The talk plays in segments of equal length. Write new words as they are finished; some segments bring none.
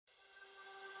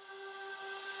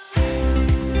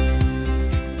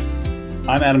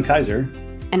I'm Adam Kaiser.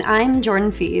 And I'm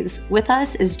Jordan Fees. With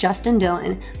us is Justin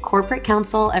Dillon, Corporate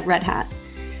Counsel at Red Hat.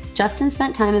 Justin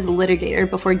spent time as a litigator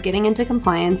before getting into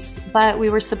compliance, but we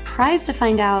were surprised to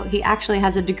find out he actually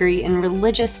has a degree in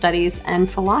religious studies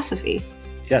and philosophy.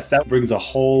 Yes, that brings a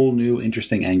whole new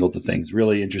interesting angle to things.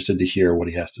 Really interested to hear what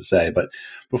he has to say. But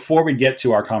before we get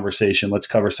to our conversation, let's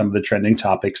cover some of the trending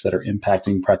topics that are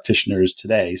impacting practitioners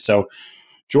today. So,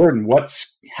 Jordan,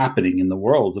 what's happening in the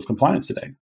world of compliance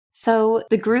today? So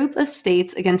the Group of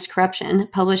States Against Corruption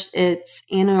published its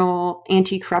annual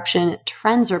anti-corruption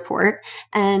trends report,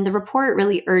 and the report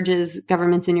really urges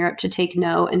governments in Europe to take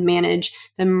note and manage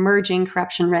the emerging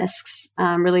corruption risks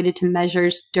related to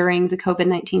measures during the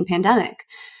COVID-19 pandemic.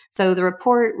 So the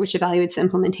report, which evaluates the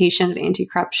implementation of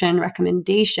anti-corruption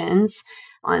recommendations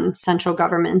on central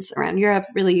governments around Europe,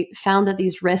 really found that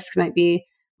these risks might be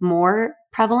more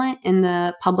prevalent in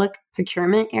the public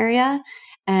procurement area.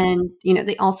 And,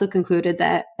 they also concluded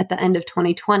that at the end of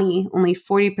 2020, only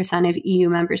 40% of EU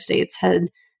member states had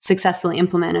successfully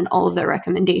implemented all of their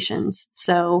recommendations.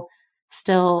 So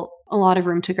still a lot of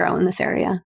room to grow in this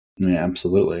area. Yeah,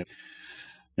 absolutely.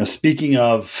 Now, speaking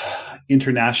of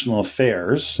international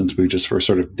affairs, since we just were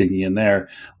sort of digging in there,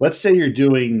 let's say you're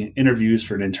doing interviews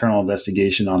for an internal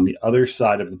investigation on the other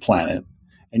side of the planet,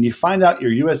 and you find out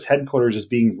your U.S. headquarters is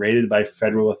being raided by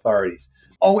federal authorities.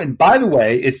 Oh, and by the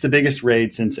way, it's the biggest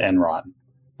raid since Enron.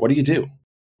 What do you do?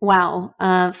 Wow.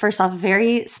 First off,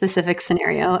 very specific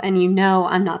scenario, and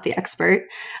I'm not the expert.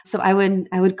 So I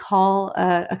would call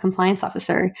a compliance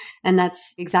officer, and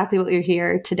that's exactly what you're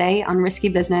here today on Risky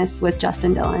Business with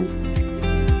Justin Dillon.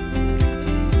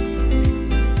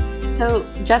 So,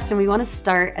 Justin, we want to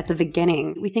start at the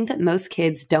beginning. We think that most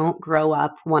kids don't grow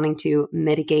up wanting to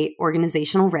mitigate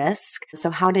organizational risk. So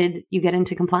how did you get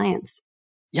into compliance?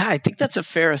 Yeah, I think that's a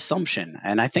fair assumption.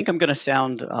 And I think I'm going to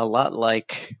sound a lot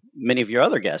like many of your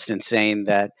other guests in saying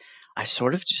that I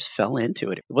sort of just fell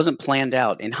into it. It wasn't planned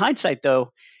out. In hindsight,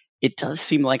 though, it does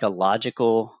seem like a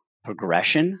logical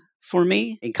progression for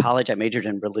me. In college, I majored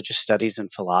in religious studies and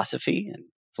philosophy. And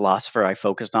philosopher I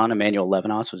focused on, Emmanuel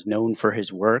Levinas, was known for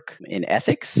his work in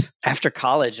ethics. After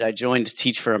college, I joined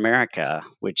Teach for America,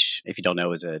 which, if you don't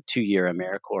know, is a 2-year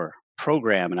AmeriCorps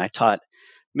program. And I taught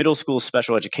middle school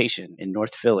special education in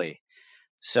North Philly.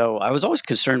 So I was always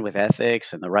concerned with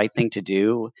ethics and the right thing to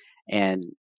do. And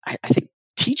I think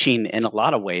teaching in a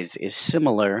lot of ways is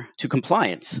similar to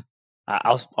compliance.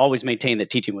 I'll always maintain that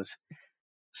teaching was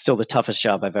still the toughest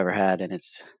job I've ever had, and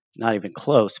it's not even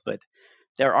close. But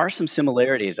there are some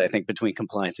similarities, I think, between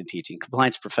compliance and teaching.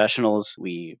 Compliance professionals,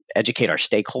 we educate our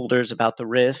stakeholders about the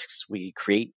risks. We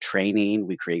create training,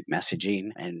 we create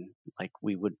messaging, and like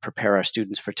we would prepare our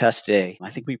students for test day,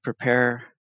 I think we prepare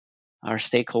our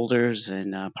stakeholders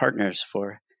and partners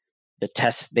for the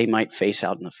tests they might face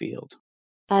out in the field.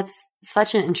 That's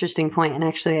such an interesting point. And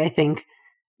actually, I think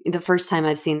the first time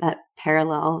I've seen that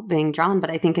parallel being drawn, but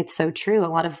I think it's so true. A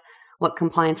lot of what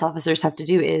compliance officers have to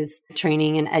do is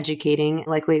training and educating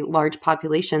likely large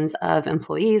populations of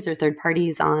employees or third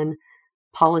parties on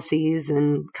policies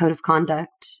and code of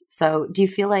conduct. So do you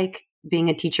feel like being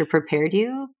a teacher prepared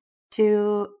you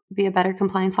to be a better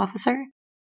compliance officer?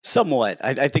 Somewhat.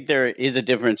 I think there is a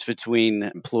difference between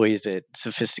employees at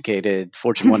sophisticated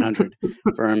Fortune 100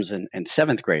 firms and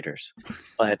seventh graders.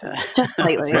 But just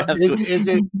slightly. Is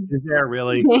there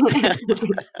really?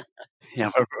 Yeah,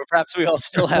 perhaps we all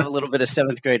still have a little bit of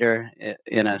seventh grader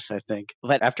in us, I think.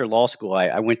 But after law school,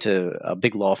 I went to a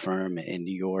big law firm in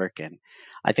New York, and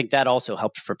I think that also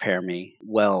helped prepare me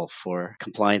well for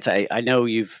compliance. I know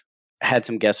you've had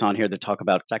some guests on here that talk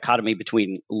about dichotomy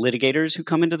between litigators who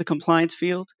come into the compliance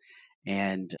field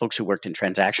and folks who worked in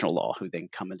transactional law who then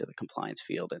come into the compliance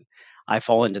field. And I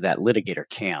fall into that litigator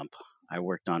camp. I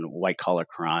worked on white-collar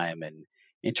crime and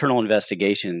internal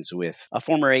investigations with a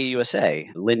former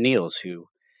AUSA, Lynn Niels, who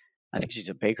I think she's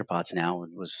at Baker Potts now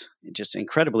and was just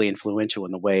incredibly influential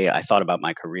in the way I thought about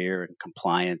my career and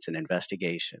compliance and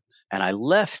investigations. And I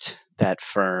left that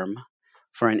firm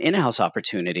for an in-house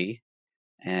opportunity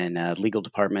and legal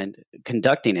department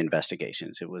conducting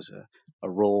investigations. It was a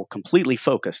role completely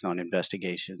focused on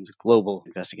investigations. Global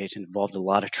investigation involved a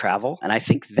lot of travel. And I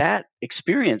think that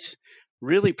experience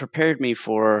really prepared me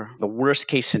for the worst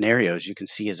case scenarios you can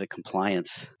see as a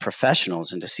compliance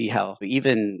professionals, and to see how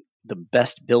even the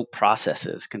best built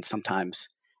processes can sometimes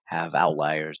have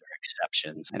outliers or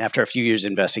exceptions. And after a few years of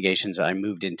investigations, I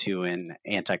moved into an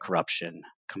anti-corruption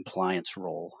compliance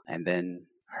role and then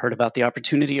heard about the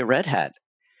opportunity at Red Hat.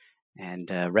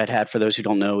 And Red Hat, for those who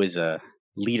don't know, is a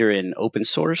leader in open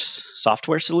source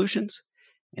software solutions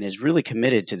and is really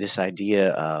committed to this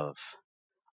idea of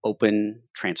open,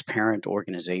 transparent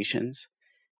organizations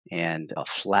and a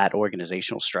flat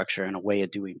organizational structure and a way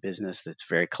of doing business that's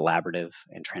very collaborative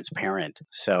and transparent.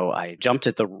 So I jumped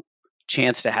at the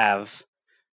chance to have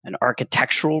an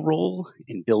architectural role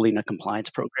in building a compliance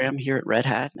program here at Red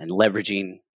Hat and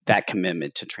leveraging that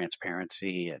commitment to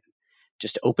transparency and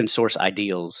just open source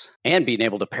ideals and being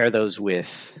able to pair those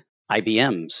with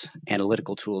IBM's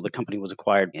analytical tool. The company was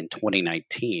acquired in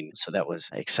 2019. So that was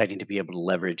exciting to be able to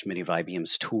leverage many of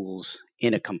IBM's tools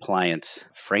in a compliance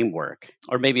framework.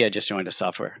 Or maybe I just joined a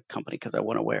software company because I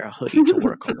want to wear a hoodie to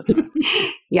work all the time.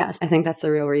 Yes, I think that's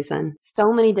the real reason.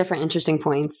 So many different interesting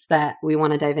points that we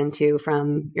want to dive into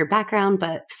from your background.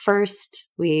 But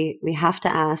first, we have to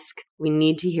ask, we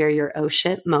need to hear your oh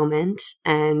shit moment.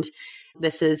 And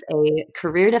this is a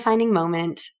career-defining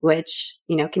moment, which,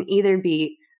 can either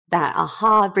be that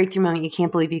aha breakthrough moment, you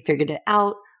can't believe you figured it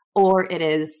out, or it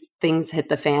is things hit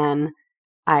the fan.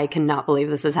 I cannot believe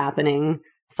this is happening.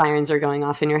 Sirens are going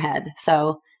off in your head.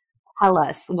 So tell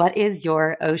us, what is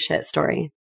your oh shit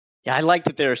story? Yeah, I like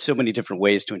that there are so many different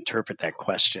ways to interpret that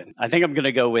question. I think I'm going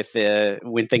to go with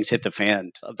when things hit the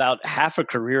fan. About half a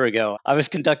career ago, I was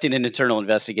conducting an internal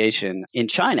investigation in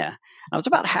China. I was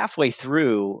about halfway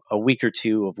through a week or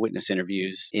two of witness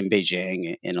interviews in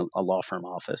Beijing in a law firm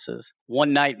offices.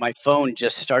 One night, my phone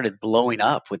just started blowing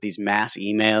up with these mass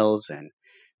emails and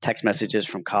text messages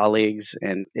from colleagues.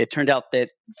 And it turned out that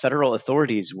federal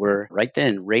authorities were right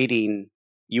then raiding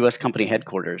U.S. company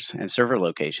headquarters and server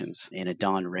locations in a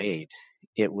dawn raid.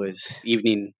 It was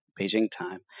evening Beijing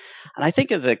time. And I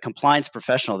think as a compliance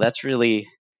professional, that's really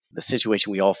the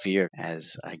situation we all fear,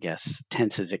 as I guess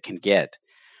tense as it can get.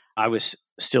 I was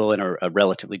still in a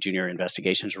relatively junior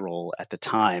investigations role at the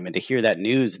time. And to hear that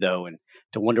news, though, and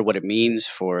to wonder what it means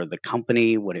for the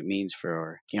company, what it means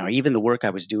for, even the work I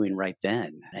was doing right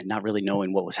then, and not really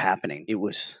knowing what was happening, it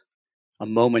was a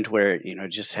moment where,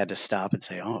 just had to stop and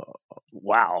say, oh,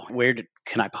 wow,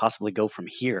 can I possibly go from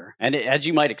here? And as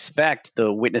you might expect,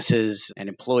 the witnesses and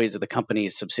employees of the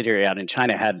company's subsidiary out in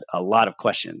China had a lot of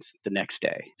questions the next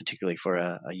day, particularly for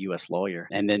a U.S. lawyer.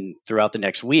 And then throughout the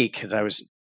next week, as I was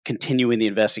continuing the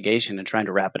investigation and trying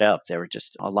to wrap it up, there were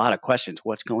just a lot of questions.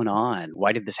 What's going on?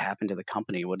 Why did this happen to the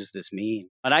company? What does this mean?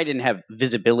 And I didn't have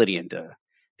visibility into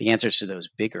the answers to those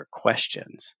bigger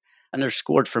questions.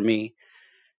 Underscored for me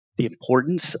the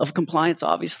importance of compliance,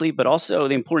 obviously, but also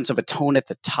the importance of a tone at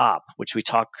the top, which we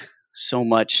talk so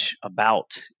much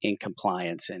about in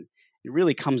compliance. And it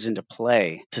really comes into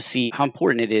play to see how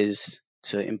important it is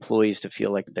to employees to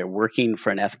feel like they're working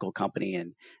for an ethical company,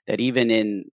 and that even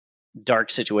in dark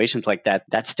situations like that,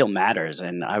 that still matters.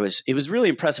 And it was really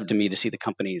impressive to me to see the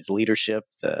company's leadership,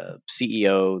 the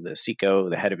CEO, the CIO,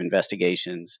 the head of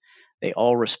investigations. They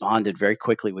all responded very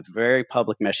quickly with very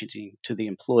public messaging to the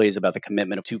employees about the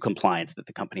commitment to compliance that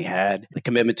the company had, the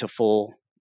commitment to full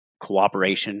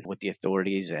cooperation with the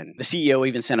authorities. And the CEO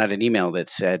even sent out an email that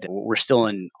said, we're still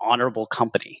an honorable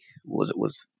company, was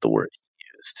the word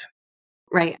he used.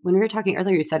 Right. When we were talking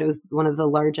earlier, you said it was one of the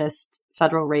largest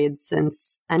federal raids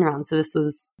since Enron. So this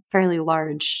was fairly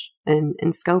large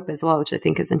in scope as well, which I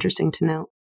think is interesting to note.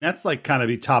 That's like kind of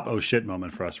the top oh shit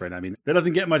moment for us, right? I mean, that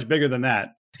doesn't get much bigger than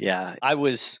that. Yeah, I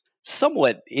was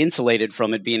somewhat insulated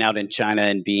from it being out in China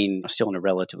and being still in a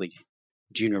relatively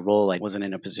junior role. I wasn't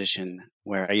in a position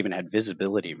where I even had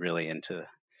visibility really into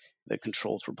the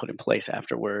controls were put in place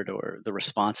afterward or the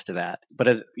response to that. But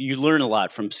as you learn a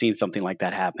lot from seeing something like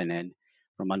that happen and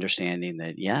from understanding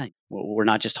that, we're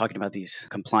not just talking about these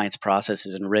compliance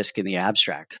processes and risk in the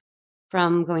abstract.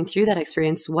 From going through that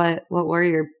experience, what were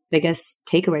your biggest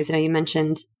takeaways? I know you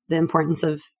mentioned the importance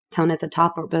of tone at the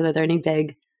top, or whether there are any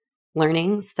big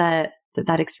learnings that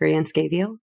experience gave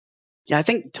you? Yeah, I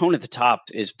think tone at the top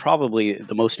is probably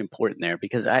the most important there,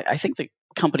 because I think the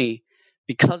company,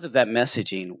 because of that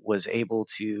messaging, was able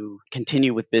to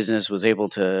continue with business, was able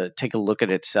to take a look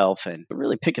at itself and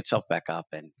really pick itself back up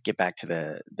and get back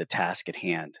to the task at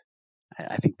hand.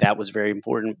 I think that was very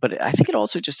important, but I think it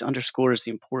also just underscores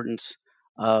the importance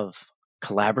of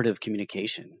collaborative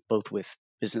communication, both with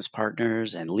business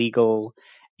partners and legal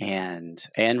and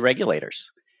regulators.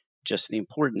 Just the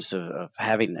importance of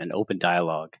having an open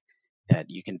dialogue that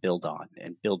you can build on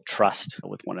and build trust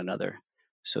with one another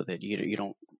so that you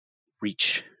don't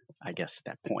reach, I guess,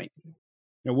 that point.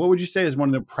 Now, what would you say is one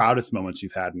of the proudest moments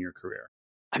you've had in your career?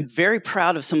 I'm very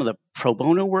proud of some of the pro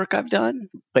bono work I've done,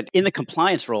 but in the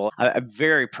compliance role, I'm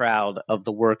very proud of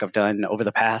the work I've done over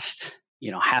the past,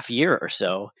 half year or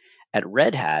so at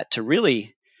Red Hat to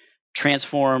really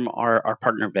transform our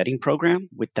partner vetting program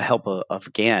with the help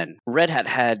of GAN. Red Hat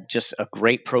had just a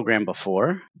great program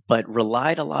before, but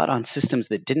relied a lot on systems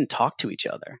that didn't talk to each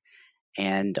other.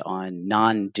 and on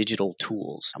non-digital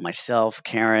tools. Myself,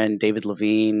 Karen, David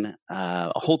Levine,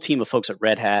 a whole team of folks at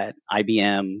Red Hat,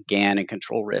 IBM, GAN, and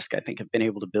Control Risk, I think have been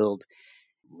able to build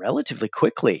relatively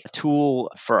quickly a tool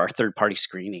for our third-party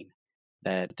screening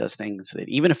that does things that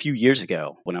even a few years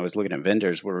ago, when I was looking at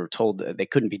vendors, we were told that they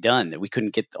couldn't be done, that we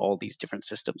couldn't get all these different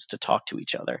systems to talk to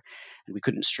each other, and we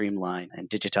couldn't streamline and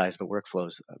digitize the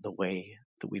workflows the way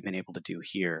that we've been able to do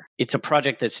here. It's a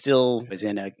project that still is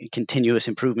in a continuous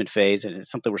improvement phase, and it's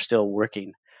something we're still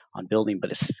working on building, but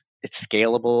it's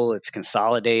scalable, it's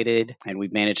consolidated, and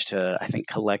we've managed to, I think,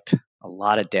 collect a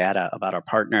lot of data about our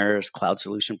partners, cloud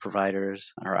solution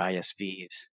providers, our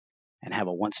ISVs, and have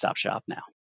a one-stop shop now.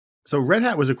 So Red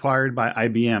Hat was acquired by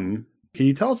IBM. Can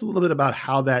you tell us a little bit about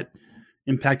how that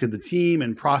impacted the team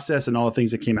and process and all the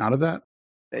things that came out of that?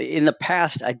 In the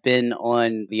past, I've been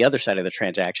on the other side of the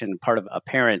transaction, part of a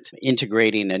parent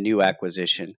integrating a new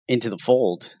acquisition into the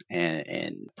fold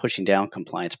and pushing down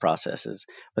compliance processes.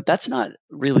 But that's not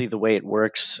really the way it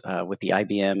works with the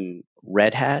IBM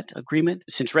Red Hat agreement.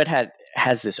 Since Red Hat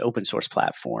has this open source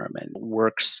platform and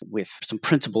works with some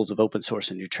principles of open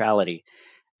source and neutrality,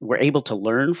 we're able to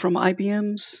learn from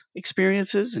IBM's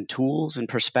experiences and tools and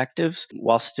perspectives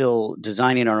while still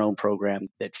designing our own program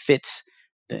that fits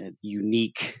the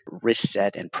unique risk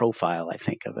set and profile, I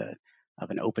think, of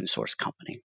an open source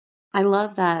company. I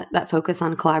love that focus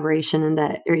on collaboration and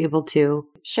that you're able to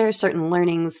share certain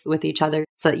learnings with each other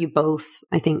so that you both,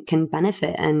 I think, can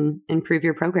benefit and improve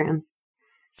your programs.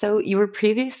 So you were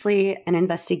previously an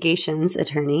investigations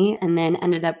attorney and then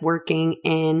ended up working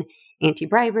in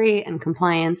anti-bribery and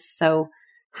compliance. So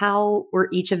how were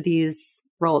each of these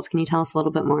roles? Can you tell us a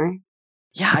little bit more?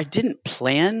 Yeah, I didn't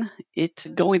plan it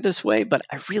going this way, but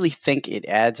I really think it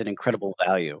adds an incredible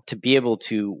value to be able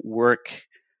to work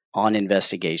on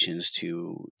investigations,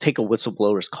 to take a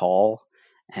whistleblower's call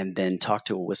and then talk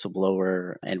to a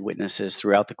whistleblower and witnesses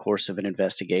throughout the course of an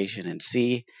investigation and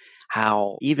see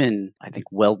how even, I think,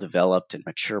 well-developed and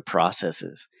mature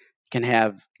processes can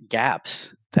have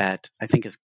gaps that I think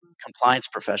as compliance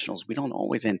professionals, we don't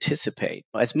always anticipate.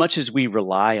 As much as we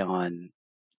rely on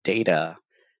data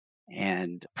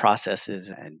and processes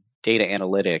and data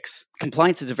analytics,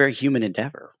 compliance is a very human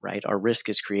endeavor, right? Our risk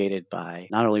is created by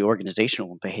not only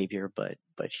organizational behavior, but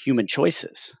human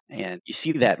choices. And you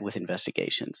see that with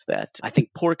investigations that I think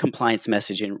poor compliance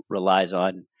messaging relies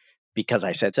on because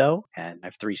I said so. And I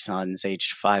have 3 sons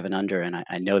aged 5 and under, and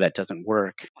I know that doesn't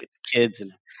work with kids.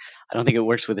 And I don't think it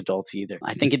works with adults either.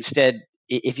 I think instead,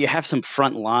 if you have some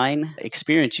frontline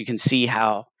experience, you can see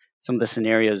how some of the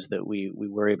scenarios that we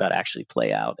worry about actually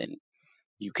play out. And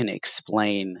you can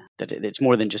explain that it's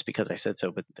more than just because I said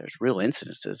so, but there's real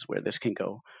incidences where this can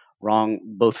go wrong,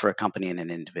 both for a company and an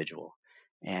individual.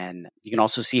 And you can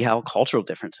also see how cultural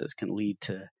differences can lead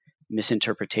to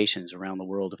misinterpretations around the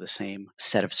world of the same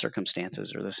set of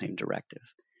circumstances or the same directive.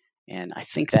 And I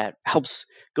think that helps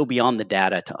go beyond the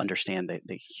data to understand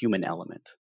the human element.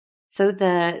 So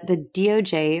the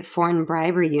DOJ Foreign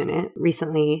Bribery Unit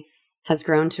recently has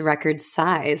grown to record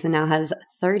size and now has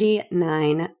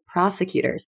 39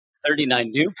 prosecutors. 39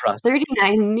 new prosecutors.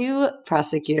 39 new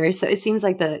prosecutors. So it seems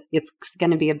like it's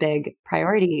going to be a big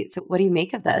priority. So what do you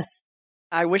make of this?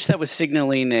 I wish that was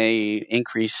signaling a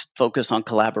increased focus on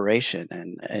collaboration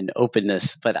and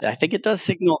openness, but I think it does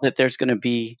signal that there's going to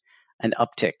be an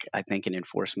uptick, I think, in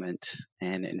enforcement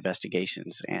and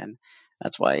investigations. And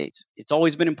that's why it's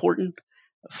always been important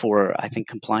for, I think,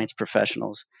 compliance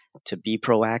professionals to be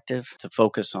proactive, to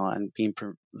focus on being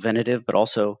preventative, but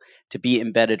also to be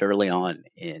embedded early on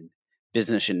in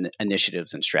business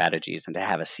initiatives and strategies, and to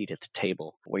have a seat at the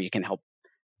table where you can help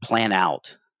plan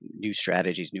out new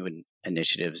strategies, new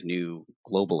initiatives, new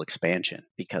global expansion,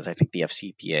 because I think the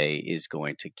FCPA is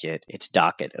going to get its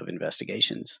docket of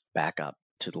investigations back up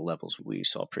to the levels we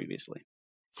saw previously.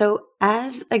 So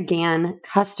as a GAN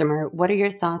customer, what are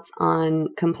your thoughts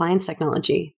on compliance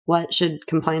technology? What should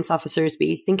compliance officers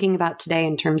be thinking about today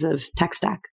in terms of tech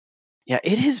stack? Yeah,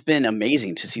 it has been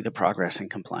amazing to see the progress in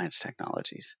compliance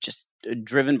technologies, just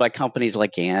driven by companies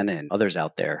like GAN and others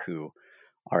out there who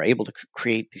are able to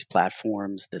create these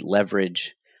platforms that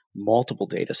leverage multiple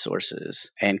data sources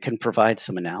and can provide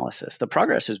some analysis. The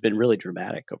progress has been really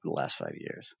dramatic over the last 5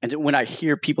 years. And when I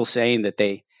hear people saying that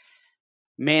they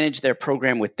manage their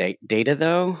program with data,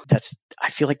 though, I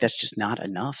feel like that's just not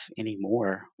enough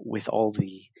anymore with all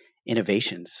the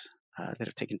innovations that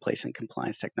have taken place in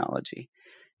compliance technology.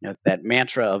 That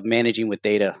mantra of managing with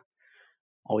data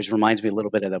always reminds me a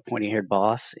little bit of the pointy-haired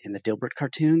boss in the Dilbert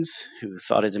cartoons who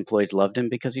thought his employees loved him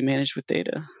because he managed with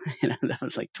data. That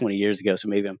was like 20 years ago, so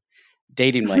maybe I'm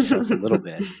dating myself a little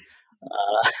bit.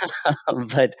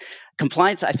 But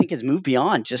compliance, I think, has moved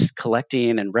beyond just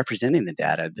collecting and representing the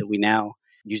data, that we now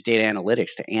use data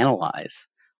analytics to analyze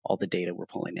all the data we're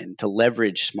pulling in, to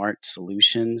leverage smart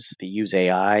solutions, to use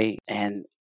AI. And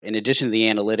in addition to the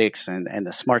analytics and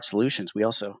the smart solutions, we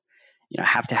also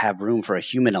have to have room for a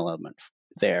human element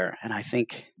there. And I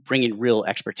think bringing real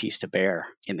expertise to bear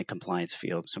in the compliance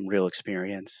field, some real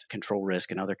experience, control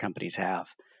risk, and other companies have,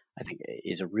 I think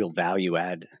is a real value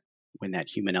add when that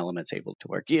human element's able to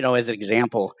work. As an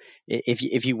example,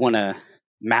 if you want to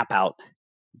map out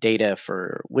data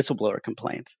for whistleblower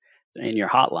complaints in your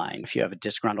hotline, if you have a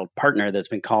disgruntled partner that's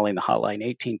been calling the hotline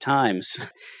 18 times,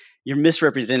 you're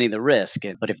misrepresenting the risk.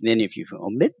 But if you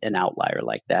omit an outlier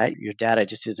like that, your data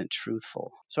just isn't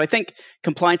truthful. So I think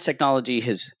compliance technology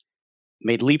has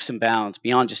made leaps and bounds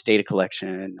beyond just data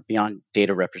collection, beyond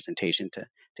data representation to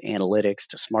analytics,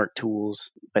 to smart tools.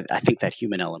 But I think that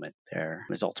human element there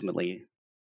is ultimately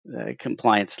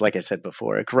compliance. Like I said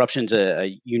before, corruption's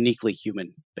a uniquely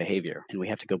human behavior, and we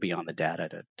have to go beyond the data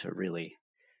to really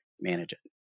manage it.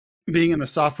 Being in the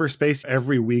software space,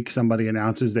 every week somebody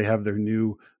announces they have their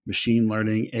new machine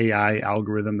learning AI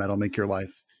algorithm that'll make your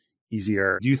life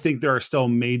easier. Do you think there are still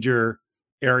major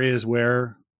areas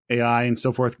where AI and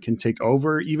so forth can take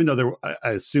over, even though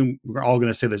I assume we're all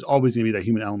going to say there's always going to be that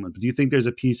human element, but do you think there's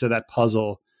a piece of that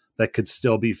puzzle that could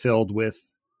still be filled with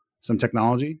some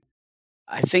technology?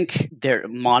 I think their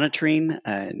monitoring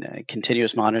and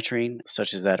continuous monitoring,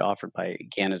 such as that offered by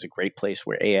GAN, is a great place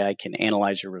where AI can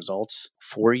analyze your results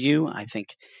for you. I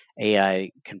think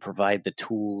AI can provide the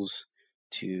tools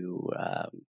to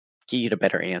get you to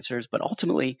better answers. But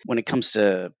ultimately, when it comes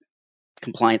to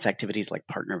compliance activities like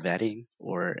partner vetting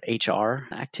or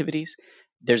HR activities,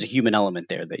 there's a human element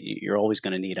there that you're always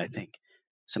going to need, I think.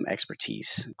 Some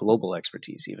expertise, global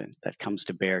expertise even, that comes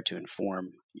to bear to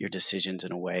inform your decisions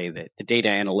in a way that the data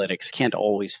analytics can't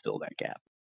always fill that gap.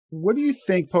 What do you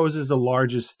think poses the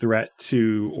largest threat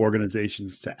to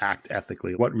organizations to act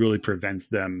ethically? What really prevents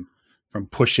them from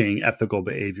pushing ethical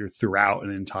behavior throughout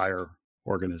an entire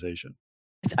organization?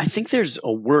 I think there's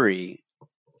a worry,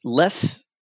 less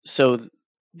so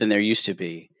than there used to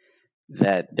be,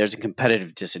 that there's a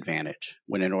competitive disadvantage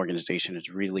when an organization is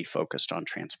really focused on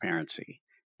transparency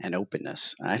and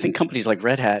openness. I think companies like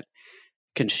Red Hat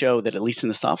can show that, at least in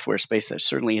the software space, that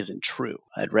certainly isn't true.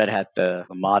 At Red Hat, the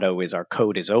motto is our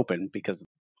code is open because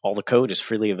all the code is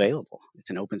freely available.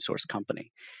 It's an open source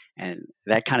company. And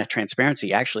that kind of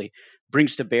transparency actually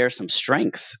brings to bear some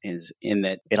strengths in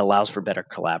that it allows for better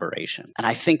collaboration. And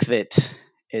I think that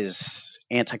as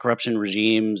anti-corruption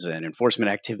regimes and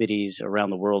enforcement activities around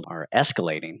the world are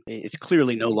escalating, it's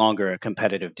clearly no longer a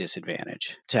competitive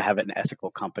disadvantage to have an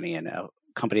ethical company and a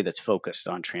company that's focused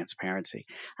on transparency.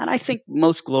 And I think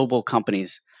most global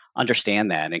companies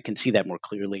understand that and can see that more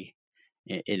clearly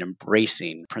in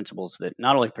embracing principles that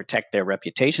not only protect their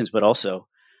reputations, but also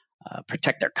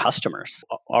protect their customers.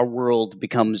 Our world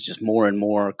becomes just more and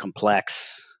more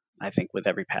complex, I think, with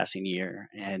every passing year.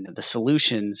 And the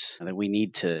solutions that we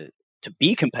need to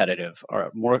be competitive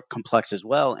are more complex as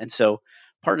well. And so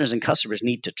partners and customers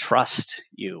need to trust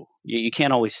you. You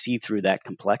can't always see through that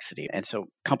complexity. And so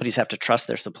companies have to trust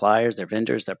their suppliers, their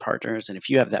vendors, their partners. And if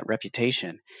you have that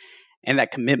reputation and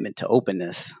that commitment to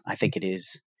openness, I think it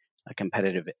is a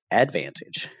competitive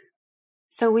advantage.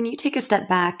 So when you take a step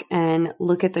back and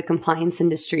look at the compliance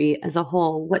industry as a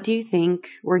whole, what do you think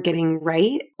we're getting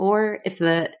right? Or if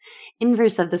the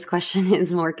inverse of this question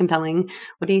is more compelling,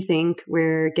 what do you think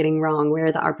we're getting wrong? Where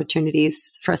are the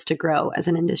opportunities for us to grow as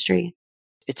an industry?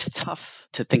 It's tough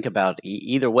to think about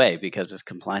either way, because as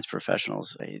compliance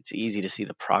professionals, it's easy to see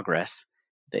the progress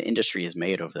the industry has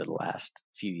made over the last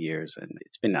few years. And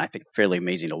it's been, I think, fairly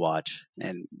amazing to watch.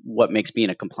 And what makes being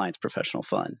a compliance professional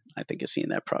fun, I think, is seeing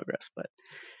that progress. But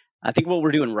I think what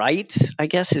we're doing right, I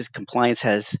guess, is compliance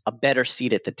has a better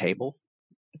seat at the table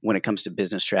when it comes to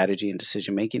business strategy and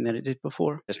decision making than it did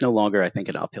before. There's no longer, I think,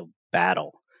 an uphill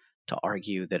battle to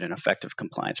argue that an effective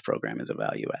compliance program is a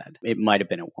value add. It might have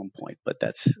been at one point, but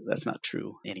that's not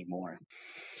true anymore.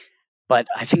 But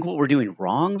I think what we're doing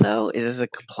wrong, though, is as a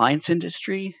compliance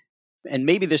industry, and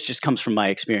maybe this just comes from my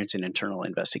experience in internal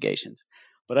investigations,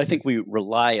 but I think we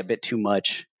rely a bit too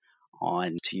much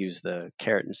on, to use the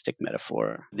carrot and stick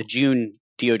metaphor, the June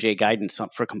DOJ guidance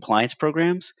for compliance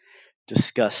programs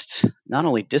discussed not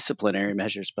only disciplinary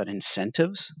measures, but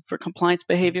incentives for compliance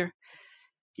behavior.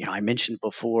 I mentioned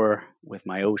before with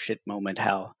my oh shit moment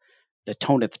how the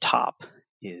tone at the top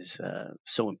is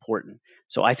so important.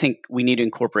 So I think we need to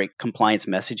incorporate compliance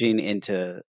messaging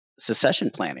into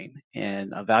succession planning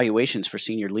and evaluations for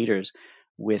senior leaders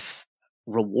with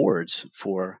rewards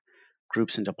for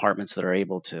groups and departments that are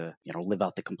able to, live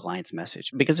out the compliance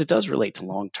message, because it does relate to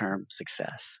long-term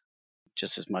success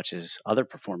just as much as other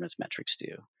performance metrics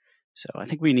do. So I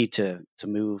think we need to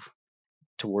move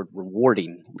toward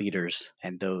rewarding leaders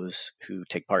and those who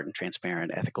take part in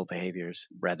transparent, ethical behaviors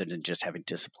rather than just having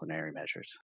disciplinary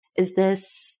measures. Is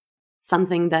this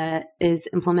something that is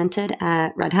implemented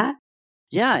at Red Hat?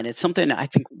 Yeah, and it's something I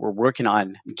think we're working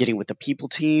on getting with the people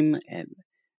team and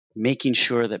making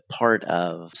sure that part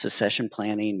of succession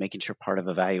planning, making sure part of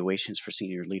evaluations for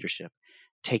senior leadership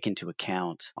take into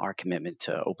account our commitment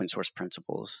to open source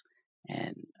principles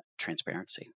and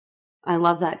transparency. I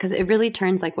love that, because it really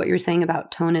turns like what you're saying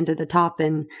about tone into the top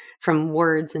and from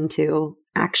words into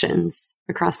actions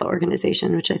across the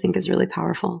organization, which I think is really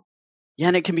powerful. Yeah,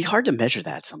 and it can be hard to measure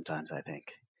that sometimes, I think.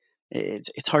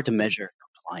 It's hard to measure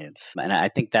compliance. And I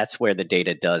think that's where the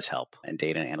data does help, and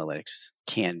data analytics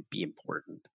can be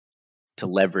important to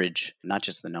leverage not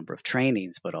just the number of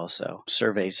trainings, but also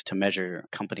surveys to measure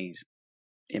companies,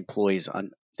 employees on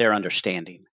their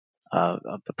understanding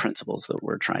of the principles that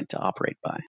we're trying to operate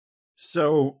by.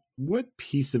 So what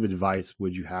piece of advice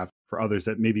would you have for others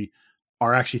that maybe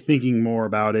are actually thinking more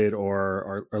about it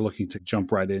or are looking to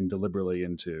jump right in deliberately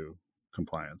into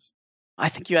compliance? I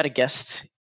think you had a guest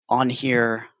on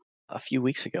here a few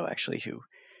weeks ago, actually, who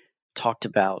talked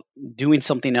about doing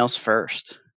something else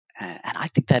first. And I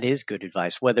think that is good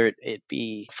advice, whether it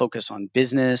be focus on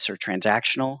business or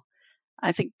transactional.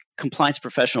 I think compliance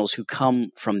professionals who come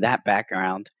from that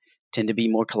background tend to be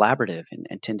more collaborative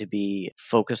and tend to be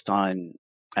focused on,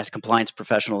 as compliance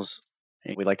professionals,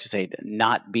 we like to say,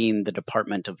 not being the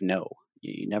department of no.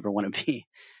 You never want to be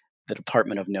the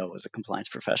department of no as a compliance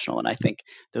professional. And I think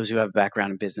those who have a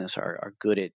background in business are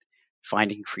good at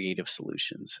finding creative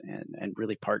solutions and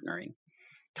really partnering.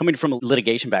 Coming from a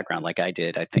litigation background like I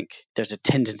did, I think there's a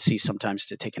tendency sometimes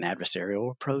to take an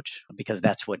adversarial approach because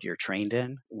that's what you're trained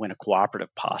in, when a cooperative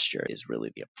posture is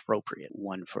really the appropriate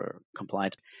one for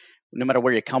compliance. No matter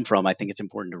where you come from, I think it's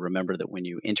important to remember that when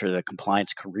you enter the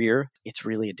compliance career, it's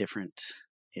really a different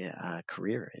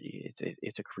career.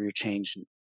 It's a career change.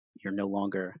 You're no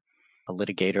longer a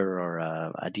litigator or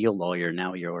a deal lawyer.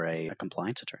 Now you're a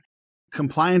compliance attorney.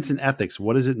 Compliance and ethics,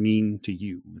 what does it mean to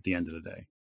you at the end of the day?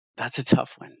 That's a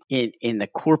tough one. In the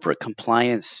corporate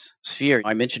compliance sphere,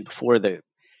 I mentioned before the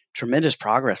tremendous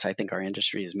progress I think our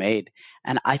industry has made.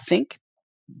 And I think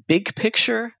big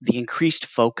picture, the increased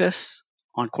focus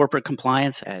on corporate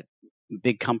compliance at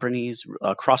big companies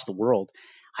across the world,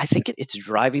 I think it's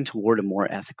driving toward a more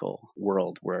ethical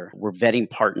world where we're vetting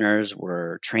partners,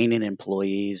 we're training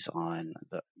employees on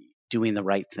doing the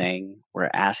right thing. We're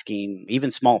asking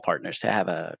even small partners to have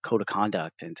a code of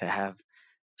conduct and to have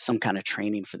some kind of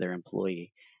training for their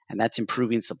employee. And that's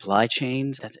improving supply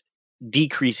chains. That's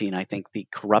decreasing, I think, the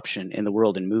corruption in the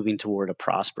world and moving toward a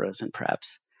prosperous and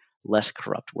perhaps less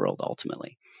corrupt world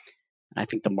ultimately. And I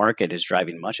think the market is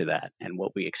driving much of that and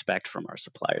what we expect from our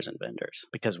suppliers and vendors.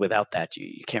 Because without that,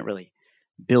 you can't really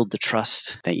build the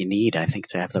trust that you need, I think,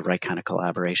 to have the right kind of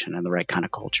collaboration and the right kind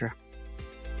of culture.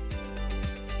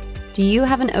 Do you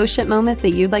have an oh-shit moment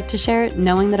that you'd like to share,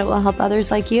 knowing that it will help others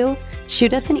like you?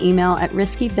 Shoot us an email at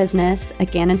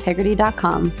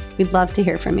riskybusiness@ganintegrity.com. We'd love to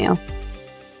hear from you.